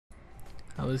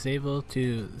I was able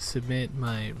to submit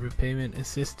my repayment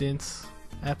assistance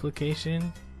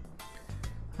application.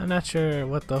 I'm not sure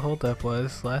what the holdup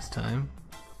was last time.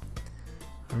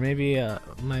 Or maybe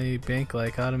my bank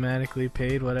like automatically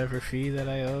paid whatever fee that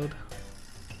I owed.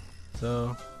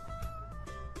 So,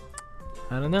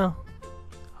 I don't know.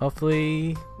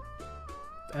 Hopefully,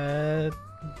 my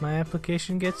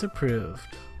application gets approved,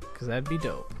 because that'd be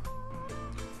dope.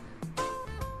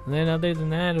 And then other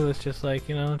than that, it was just like,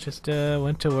 you know, just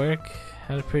went to work,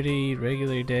 had a pretty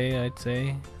regular day, I'd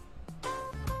say.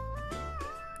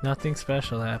 Nothing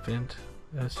special happened.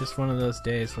 It was just one of those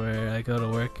days where I go to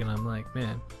work and I'm like,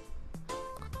 man,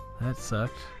 that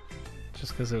sucked.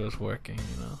 Just because it was working,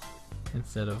 you know,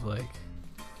 instead of like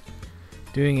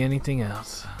doing anything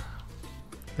else.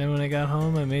 Then when I got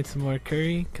home, I made some more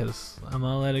curry because I'm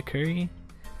all out of curry.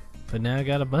 But now I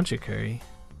got a bunch of curry.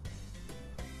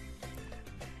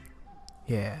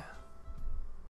 Yeah.